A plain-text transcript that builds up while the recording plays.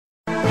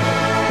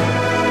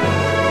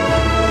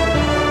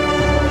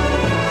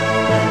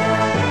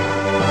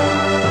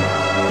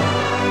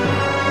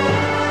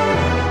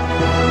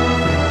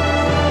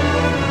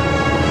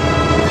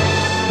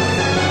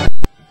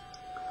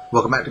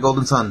Welcome back to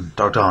Golden Sun,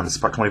 Dark Dawn. This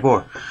is part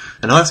 24.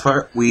 In the last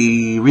part,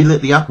 we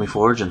relit the alchemy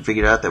forge and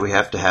figured out that we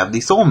have to have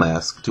the soul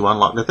mask to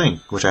unlock the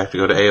thing, which I have to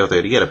go to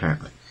Aothe to get,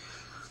 apparently.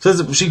 It says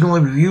that the machine can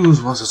only be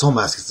used once the soul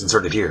mask is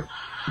inserted here.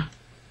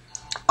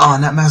 Ah,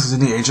 and that mask is in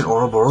the ancient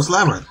Ouroboros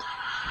labyrinth.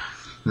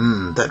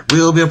 That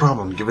will be a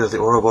problem, given that the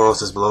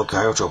Ouroboros is below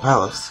Kyoto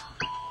Palace.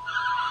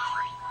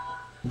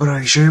 But are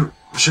you sure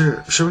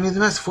we need the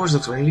mask? The forge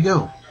looks ready to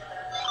go.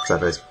 Sad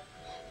face.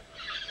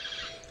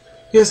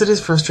 Yes, it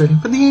is frustrating,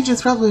 but the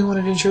ancients probably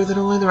wanted to ensure that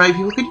only the right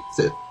people could use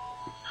it.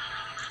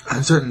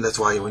 I'm certain that's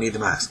why we need the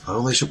mask. I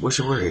only wish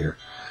it were here.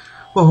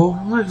 Well,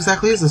 what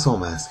exactly is the soul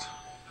mask?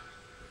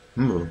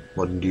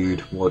 What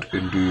indeed?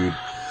 You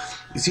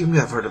seem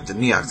to have heard of the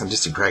Neox on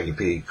distant Craggy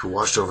Peak, who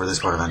watched over this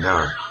part of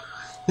Angara.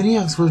 The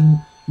Neox were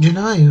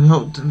Janai who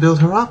helped build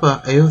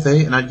Harappa,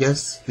 Aothe, and I'd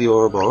guess the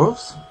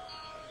Ouroboros?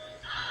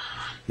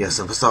 Yes,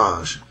 and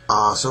Passage.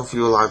 Ah, so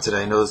few alive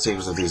today know the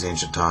secrets of these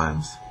ancient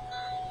times.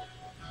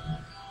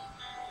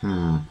 I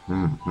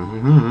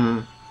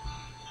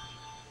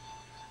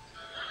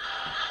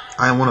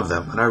am one of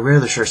them, and I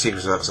rarely share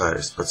secrets with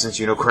outsiders, but since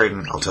you know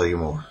Kraden, I'll tell you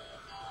more.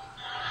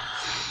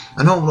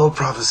 An old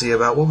prophecy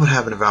about what would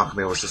happen if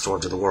alchemy was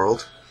restored to the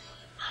world.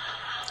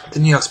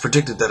 The Neox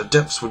predicted that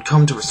adepts would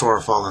come to restore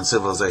a fallen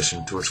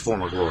civilization to its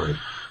former glory.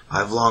 I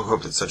have long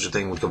hoped that such a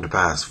thing would come to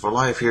pass, for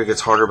life here gets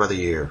harder by the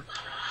year.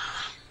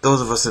 Those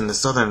of us in the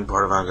southern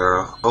part of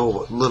Angara owe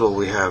what little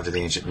we have to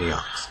the ancient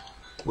Neox.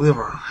 We have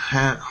our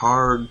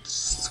hard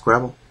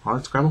scrabble?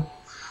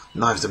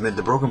 Knives amid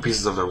the broken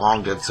pieces of their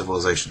long-dead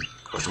civilization. ?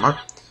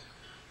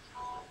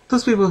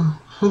 Those people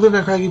who live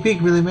at Craggy Peak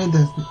really made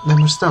that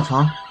much stuff,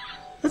 huh?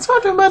 It's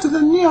hard to imagine that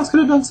the Neox could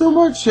have done so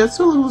much, yet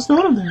so little was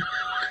known of them.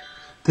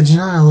 The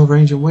Janai all over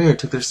ancient Ware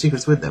took their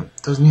secrets with them.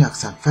 Those Neox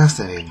sound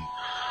fascinating.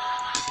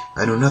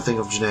 I know nothing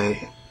of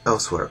Janai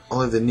elsewhere,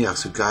 only the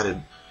Neox who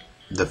guided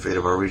the fate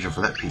of our region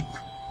from that peak.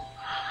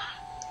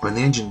 When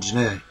the ancient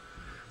Janai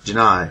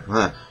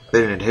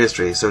faded into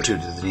history, so too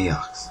did the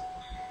Neox.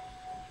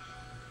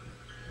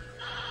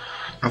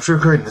 I'm sure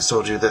Kraden has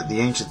told you that the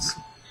ancients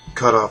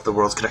cut off the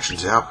world's connection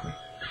to alchemy.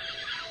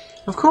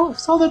 Of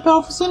course, all that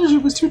powerful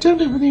synergy was too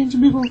tempting for the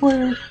ancient people of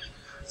Ware,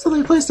 so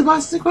they placed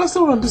devices across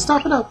the world to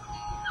stop it up.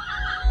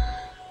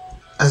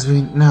 As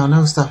we now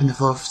know, stopping the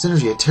flow of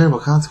synergy had terrible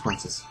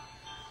consequences.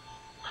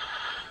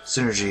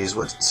 Synergy is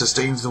what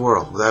sustains the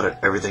world. Without it,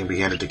 everything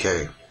began to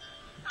decay.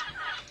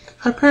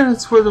 Our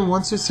parents were the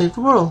ones who saved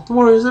the world, the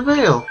warriors of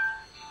Vale.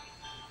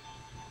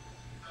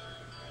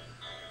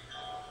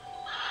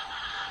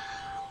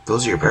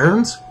 Those are your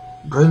parents?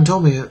 Kraden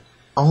told me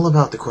all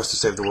about the quest to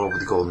save the world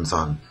with the Golden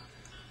Sun.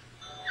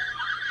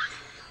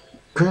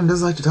 Kraden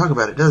does like to talk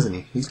about it, doesn't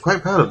he? He's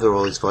quite proud of the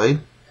role he's played.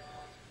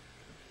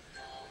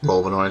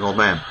 Well, annoying old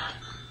man.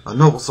 A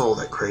noble soul,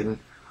 that Kraden.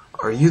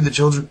 You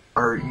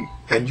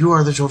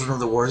are the children of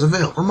the warriors of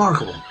Vale.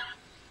 Remarkable.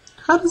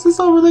 How does this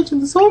all relate to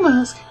the soul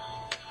mask?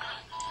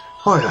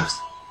 Oh yes.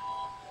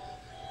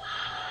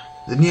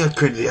 The Neox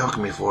created the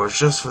alchemy forge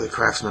just for the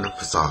craftsmen of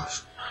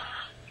Passage.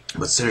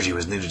 But synergy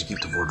was needed to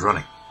keep the forge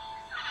running.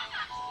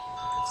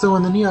 So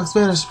when the Neox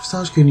vanished,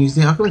 Passage couldn't use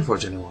the alchemy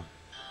forge anymore.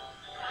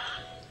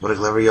 What a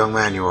clever young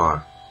man you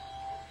are.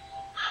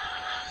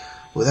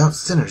 Without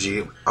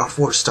synergy, our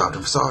forge stopped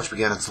and Passage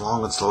began its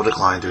long and slow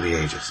decline through the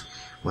ages.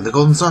 When the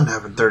Golden Sun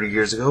happened 30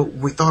 years ago,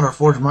 we thought our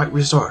forge might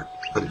restart,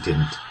 but it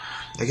didn't.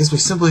 I guess we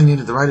simply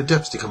needed the right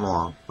adepts to come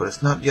along, but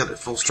it's not yet at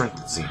full strength,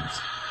 it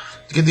seems.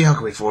 To get the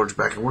alchemy forge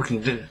back in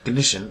working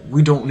condition,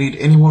 we don't need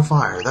any more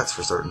fire, that's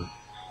for certain.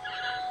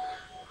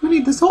 We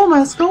need the soul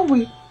mask, don't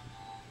we?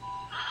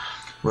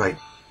 Right.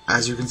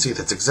 As you can see,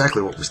 that's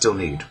exactly what we still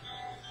need.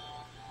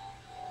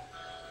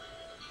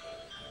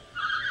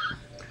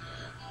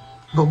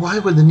 But why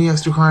would the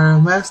Neox require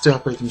a mask to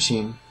operate the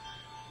machine?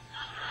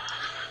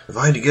 If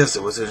I had to guess,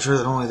 it was to ensure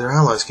that only their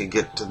allies could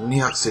get to the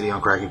Neox city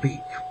on Craggy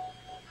Peak.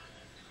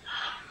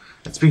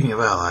 And speaking of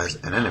allies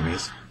and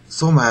enemies,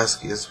 Soul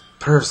Mask is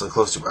perilously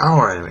close to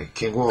our enemy,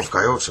 King Wolf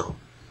Kyoto.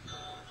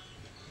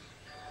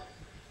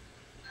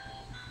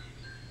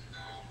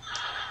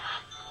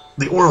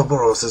 The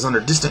Ouroboros is under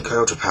distant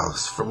Kyoto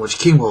Palace, from which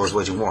King Wolf is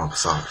waging war on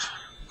Passage.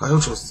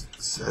 Kyoto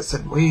has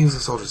sent waves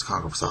of soldiers to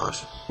conquer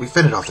Passage. We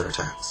fended off their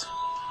attacks.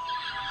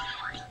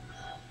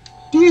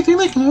 Do you think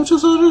the Kyoto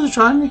soldiers are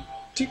trying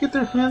to get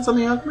their hands on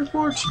the alchemy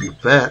forge? You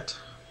bet.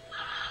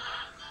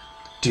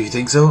 Do you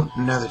think so?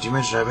 Now that you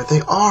mention it, I bet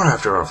they are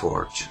after our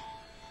forge.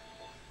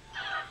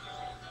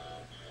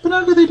 But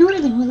how could they do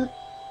anything with it?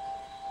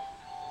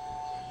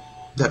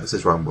 That was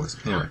his wrong voice.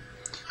 Anyway.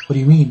 What do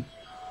you mean?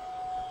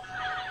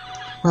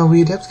 Well,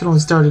 we adepts can only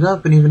start it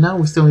up, and even now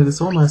we still need the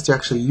soul mask to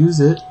actually use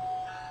it.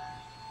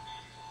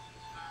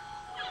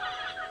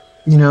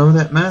 You know,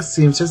 that mask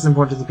seems just as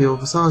important to the people of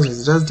Passage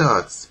as it does to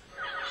us.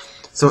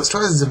 So it's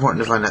twice as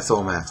important to find that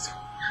soul mask.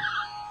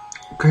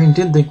 Kraden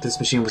did think this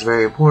machine was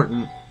very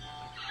important.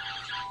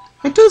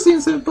 It does seem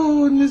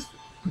simple, and this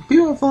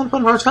people have fallen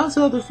upon hard times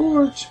without their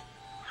forge.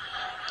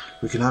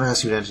 We cannot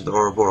ask you to enter the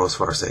Ouroboros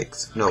for our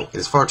sakes. No, it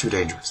is far too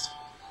dangerous.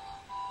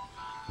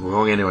 We're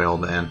going anyway,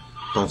 old man.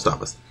 Don't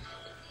stop us.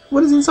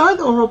 What is inside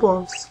the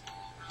Ouroboros?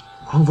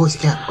 Wrong voice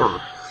again.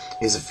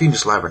 It is a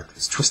fiendish labyrinth.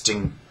 It's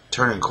twisting,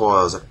 turning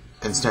coils,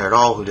 and snared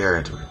all who dare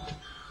enter it.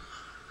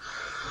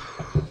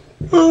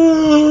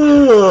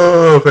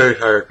 Oh, very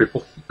tired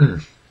people.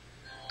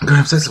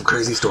 Gonna say some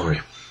crazy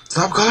story.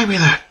 Stop calling me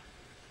that.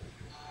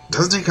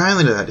 Doesn't take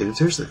kindly to that, dude.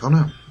 Seriously, calm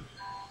down.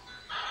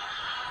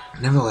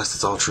 Nevertheless,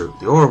 it's all true.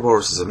 The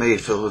Ouroboros is a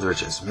maid filled with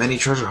riches. Many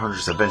treasure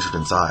hunters have ventured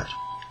inside.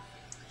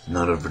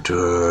 None have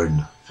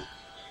returned.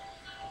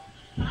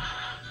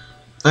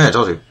 Yeah, I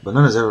told you, but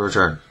none has ever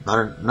returned.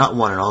 Not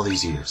one in all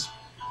these years.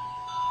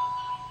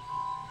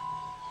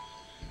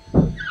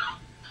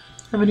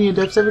 Have any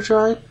adepts ever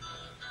tried?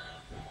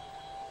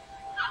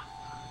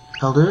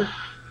 Elder?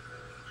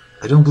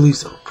 I don't believe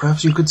so.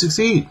 Perhaps you could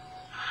succeed.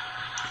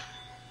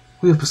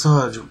 We of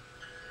Passage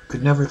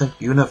could never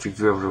thank you enough if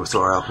you were able to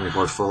restore our alchemy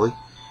forge fully.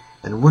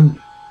 And wouldn't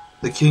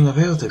the King of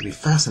Aothe be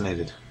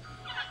fascinated?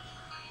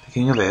 The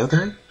King of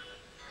Aothe?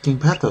 King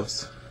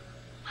Pathos.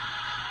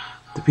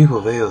 The people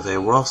of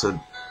Aothe were also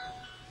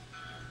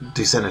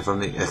descended from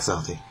the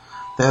Exalthi.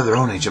 They have their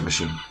own ancient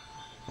machine.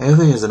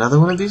 Aothe is another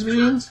one of these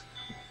machines?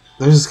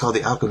 Theirs is called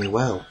the Alchemy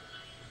Well.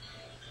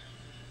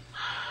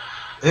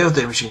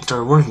 Aothe machine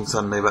started working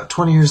suddenly about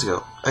 20 years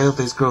ago.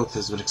 Aothe's growth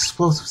has been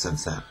explosive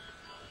since then.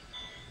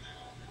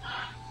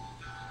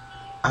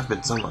 I've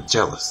been somewhat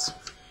jealous.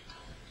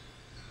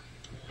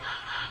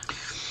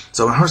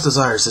 So my heart's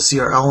desire is to see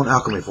our own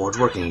alchemy forge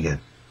working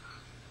again.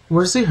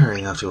 Where's he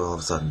hurrying up to all of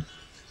a sudden?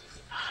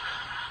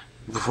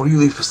 Before you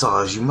leave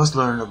Passage, you must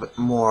learn a bit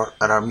more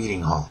at our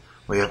meeting hall,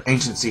 where you have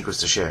ancient secrets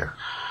to share.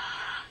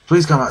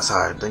 Please come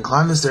outside, then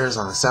climb the stairs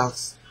on the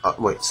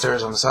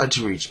stairs on the side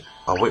to reach it.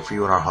 I'll wait for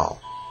you in our hall.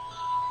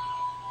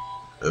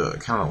 I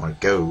kind of don't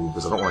want to go,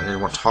 because I don't want to hear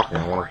anyone talking.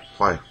 I want to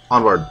play.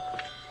 Onward.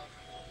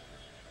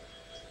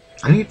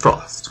 I need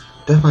frost.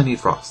 Definitely need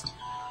frost.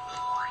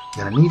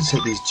 And I need to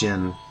take these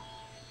gin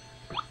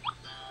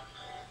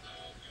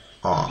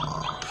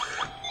off.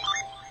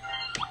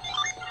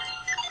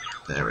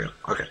 There we go.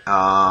 Okay.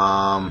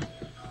 Climb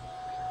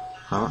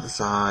up the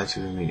side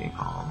to the meeting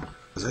hall.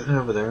 Is that it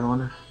over there, I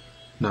wonder?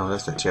 No,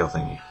 that's that tail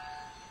thingy.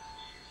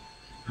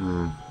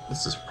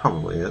 This is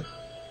probably it.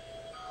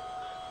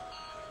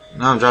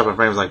 Now I'm dropping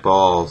frames like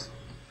balls.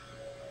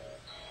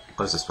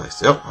 What's this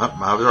place? Yep,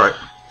 I'll be right.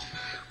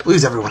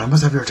 Please, everyone, I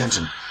must have your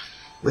attention.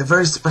 We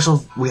have special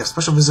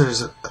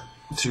visitors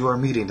to our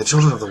meeting, the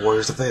children of the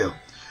Warriors of Vale.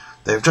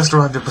 They have just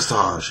arrived at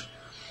Passage.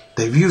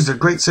 They've used their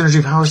great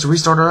synergy powers to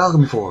restart our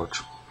alchemy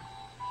forge.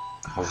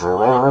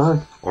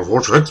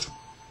 What's it?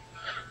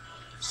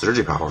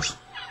 Synergy powers.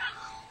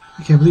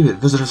 I can't believe it.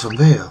 Visitors from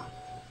Vale.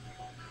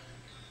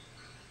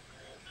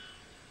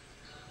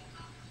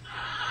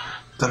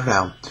 Set her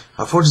down.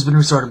 Our forge has been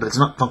restarted, but it's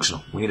not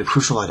functional. We need a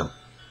crucial item.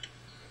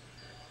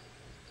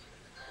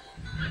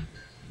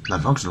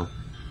 Not functional.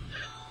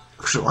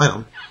 Crucial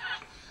item?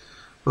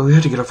 Well, we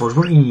have to get our forge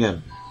working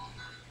again.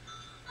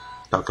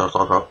 Talk.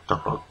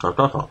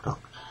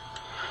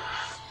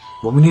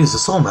 What we need is a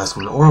soul mask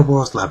from the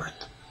Ouroboros Labyrinth.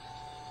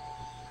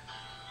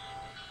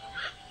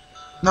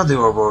 Not the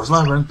Ouroboros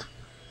Labyrinth.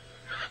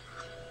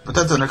 But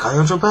that's under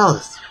Kyoto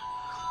Palace.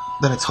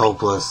 Then it's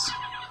hopeless.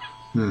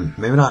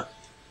 Maybe not.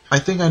 I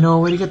think I know a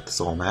way to get the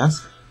soul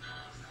mask.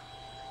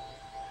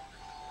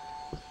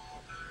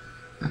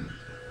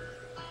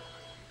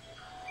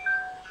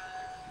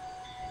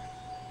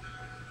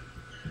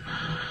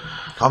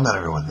 Calm down,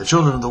 everyone. The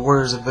children of the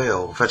Warriors of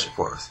Vale will fetch it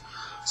for us.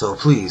 So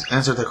please,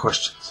 answer their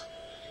questions.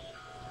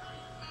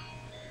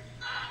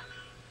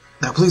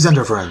 Now please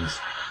enter, friends.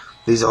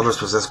 These elders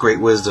possess great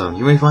wisdom.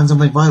 You may find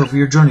something vital for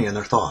your journey in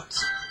their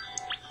thoughts.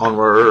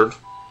 Onward.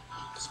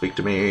 Speak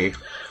to me.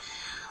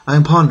 I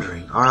am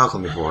pondering our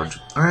alchemy forge.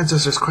 Our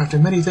ancestors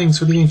crafted many things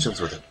for the ancients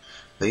with it.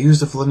 They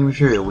used a floating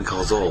material we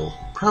call Zol.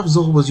 Perhaps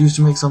Zol was used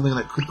to make something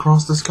that could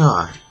cross the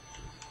sky.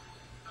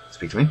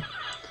 Speak to me.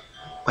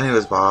 My name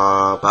is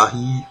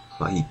Bahi.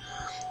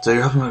 So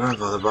you're helping my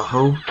grandfather,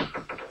 Baho?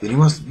 Then you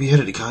must be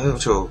headed to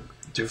Kyoto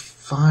to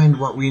find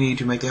what we need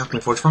to make the alchemy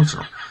forge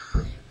functional.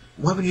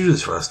 Why would you do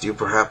this for us? Do you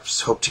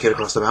perhaps hope to get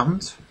across the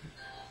mountains?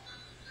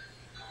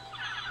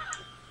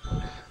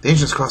 The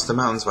ancients crossed the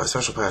mountains by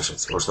special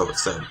passages, or so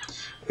it's said.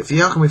 If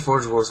the alchemy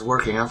forge was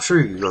working, I'm sure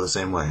you could go the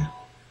same way.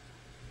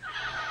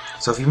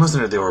 So if you must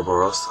enter the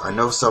Ouroboros, I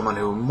know someone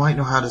who might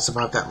know how to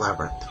survive that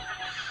labyrinth.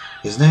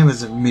 His name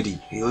is Midi.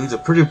 He leads a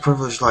pretty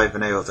privileged life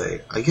in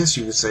Aothe. I guess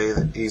you could say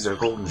that he's their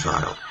golden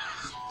child.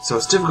 So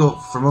it's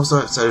difficult for most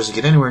outsiders to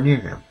get anywhere near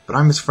him, but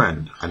I'm his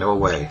friend. I know a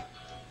way.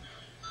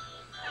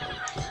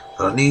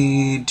 But I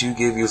need to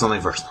give you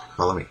something first.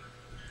 Follow me.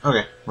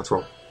 Okay, let's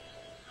roll.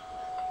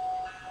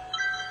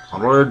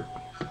 Onward.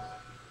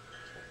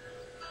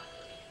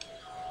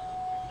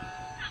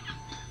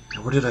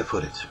 Now where did I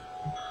put it?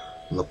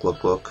 Look.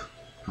 Look.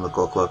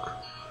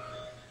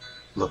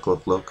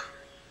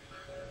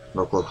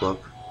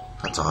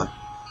 That's odd.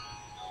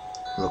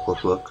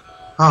 Look.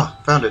 Ah,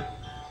 found it.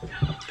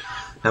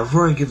 Now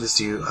before I give this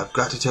to you, I've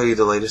got to tell you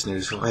the latest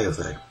news from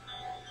Aothe.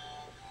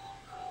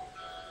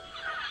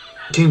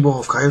 King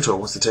Wolf Kyoto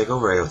wants to take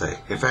over Aothe.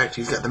 In fact,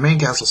 he's got the main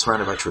castle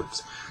surrounded by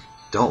troops.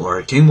 Don't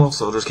worry, King Wolf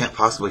soldiers can't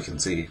possibly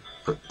succeed.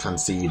 The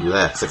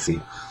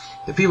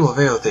people of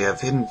Aothe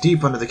have hidden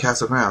deep under the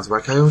castle grounds where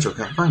Kyoto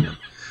can't find them.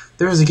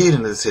 There is a gate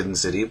into this hidden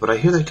city, but I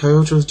hear that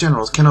Kyoto's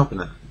generals cannot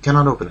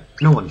open it.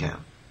 No one can.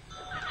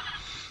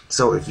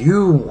 So if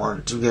you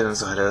want to get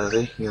inside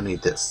Aothe, you'll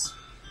need this.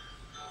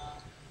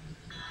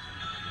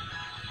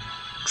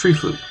 Tree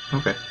flute.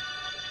 Okay.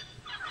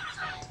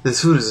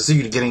 This food is a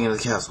secret to getting into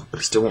the castle, but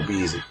it still won't be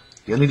easy.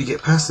 You'll need to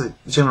get past the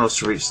generals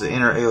to reach the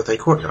inner Aothe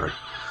courtyard.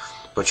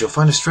 But you'll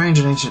find a strange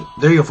and ancient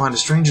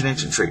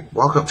tree.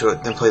 Walk up to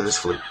it, then play this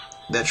flute.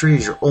 That tree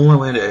is your only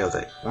way into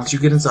Aothe. Once you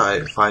get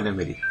inside, find a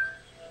MIDI.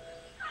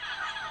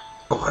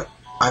 Oh,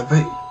 I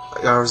bet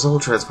our soul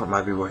transport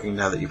might be working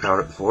now that you powered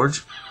up the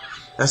forge.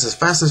 That's the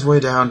fastest way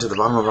down to the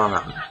bottom of our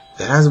mountain.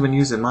 It hasn't been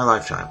used in my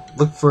lifetime.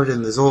 Look for it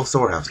in the Zol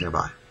storehouse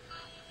nearby.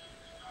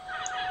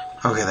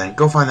 Okay then,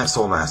 go find that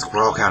soul mask.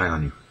 We're all counting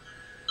on you.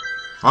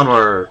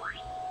 Onward!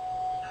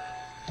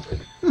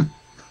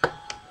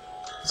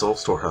 Soul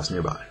storehouse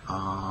nearby.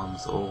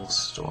 Soul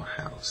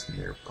storehouse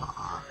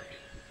nearby.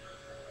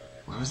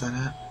 Where was that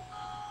at?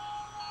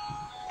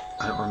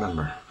 I don't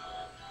remember.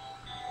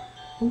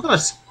 I'm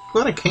glad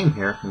I came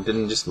here and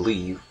didn't just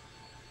leave.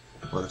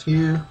 Was it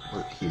here?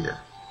 Was it here?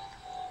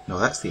 No,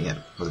 that's the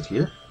end. Was it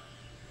here?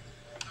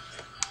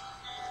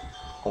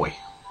 Oh wait.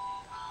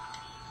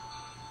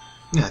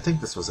 Yeah, I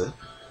think this was it.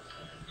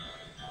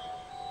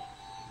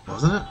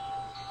 Wasn't it?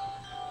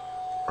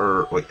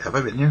 Or, wait, have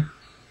I been here?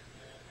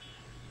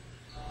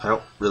 I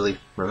don't really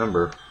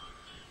remember.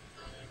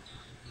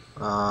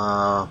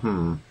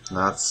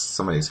 That's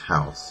somebody's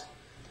house.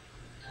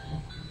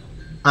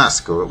 Ah,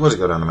 screw it. We'll just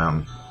go down the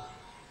mountain.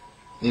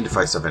 Need to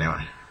fight stuff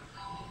anyway.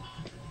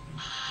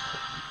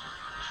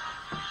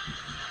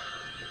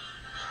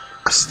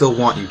 I still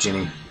want you,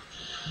 Ginny.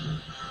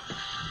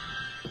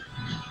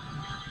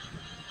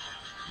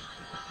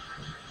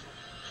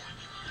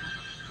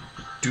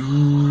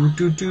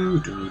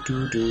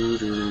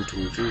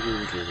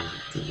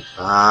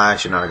 I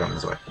should not have gone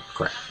this way.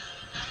 Correct.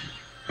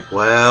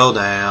 Well,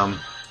 damn.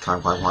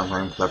 Climb.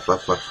 Left. Up,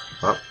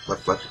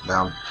 left,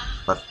 down.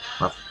 Left.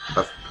 Up.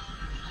 Up.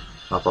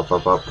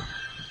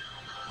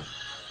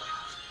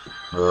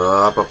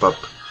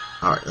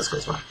 Alright, this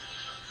goes fine.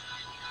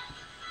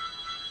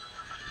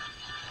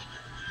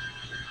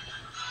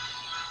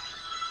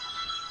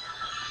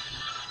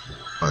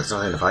 Oh, there's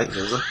nothing to fight,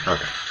 seriously?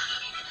 Okay.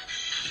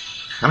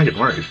 Kinda getting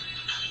worried.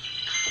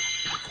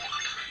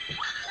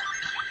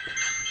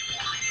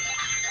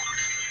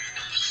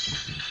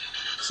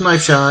 Snipe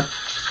shot.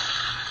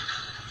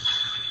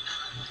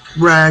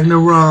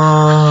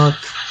 Ragnarok.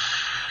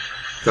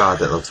 God,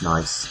 that looks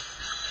nice.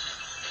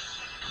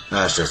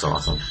 That's just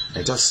awesome.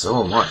 It does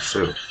so much,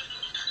 too.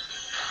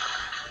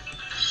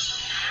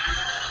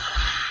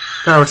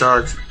 Power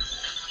charge.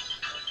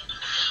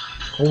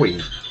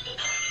 Holy.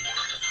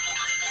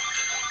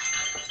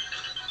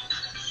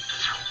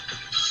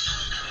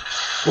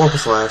 Warp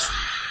slash.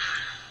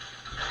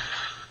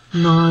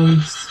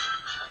 Nice.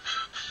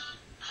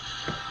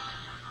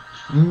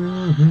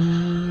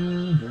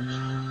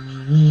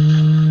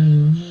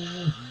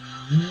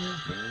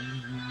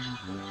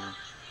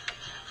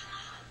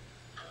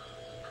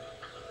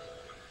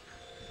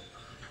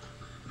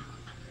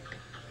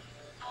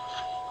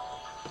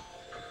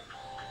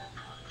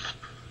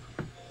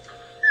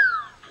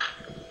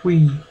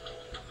 Whee.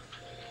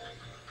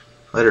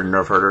 Later,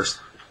 nerf herders.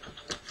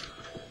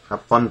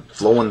 Have fun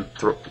throwing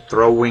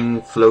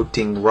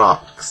floating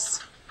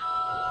rocks.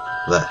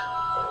 Blech.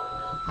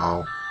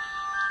 Oh.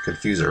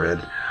 Confuser red.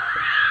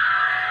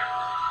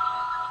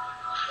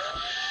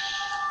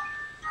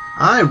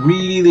 I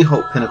really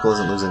hope Pinnacle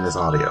isn't losing this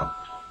audio.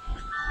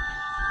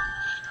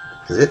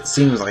 Because it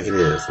seems like it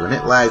is. When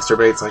it lags or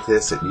rates like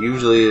this, it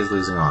usually is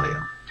losing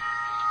audio.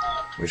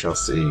 We shall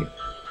see.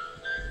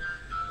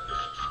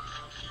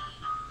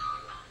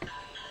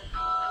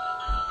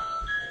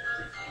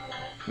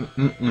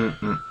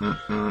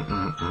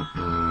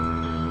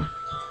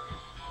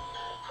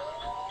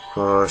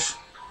 Push.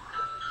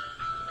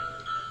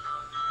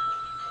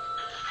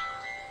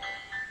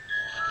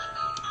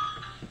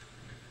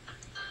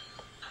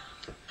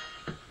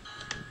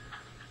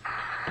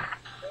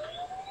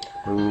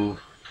 Move.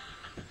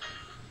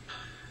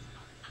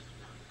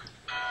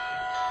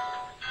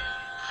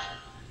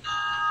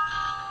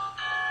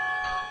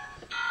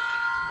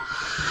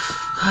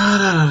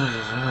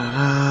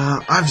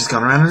 I've just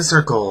gone around in a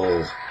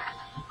circle.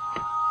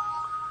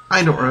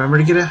 I don't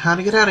remember how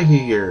to get out of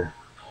here.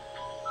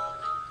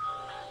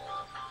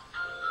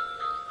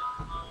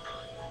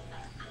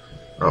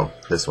 Oh,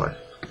 this way.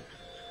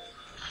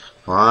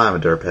 Well, I'm a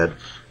derphead.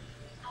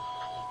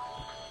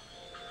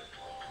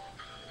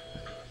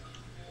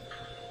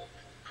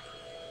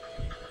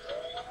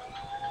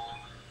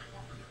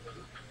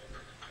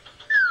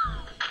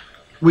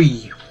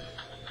 Wee.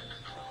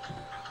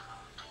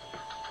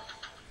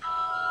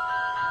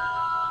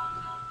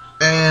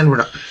 And we're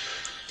done.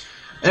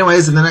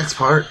 Anyways, in the next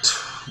part,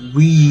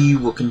 we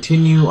will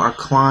continue our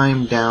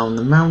climb down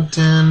the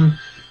mountain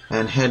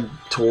and head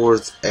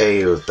towards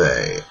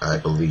Aothay, I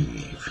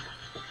believe.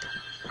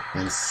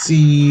 And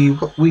see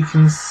what we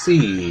can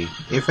see,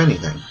 if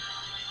anything.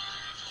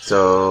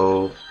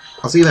 So,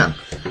 I'll see you then.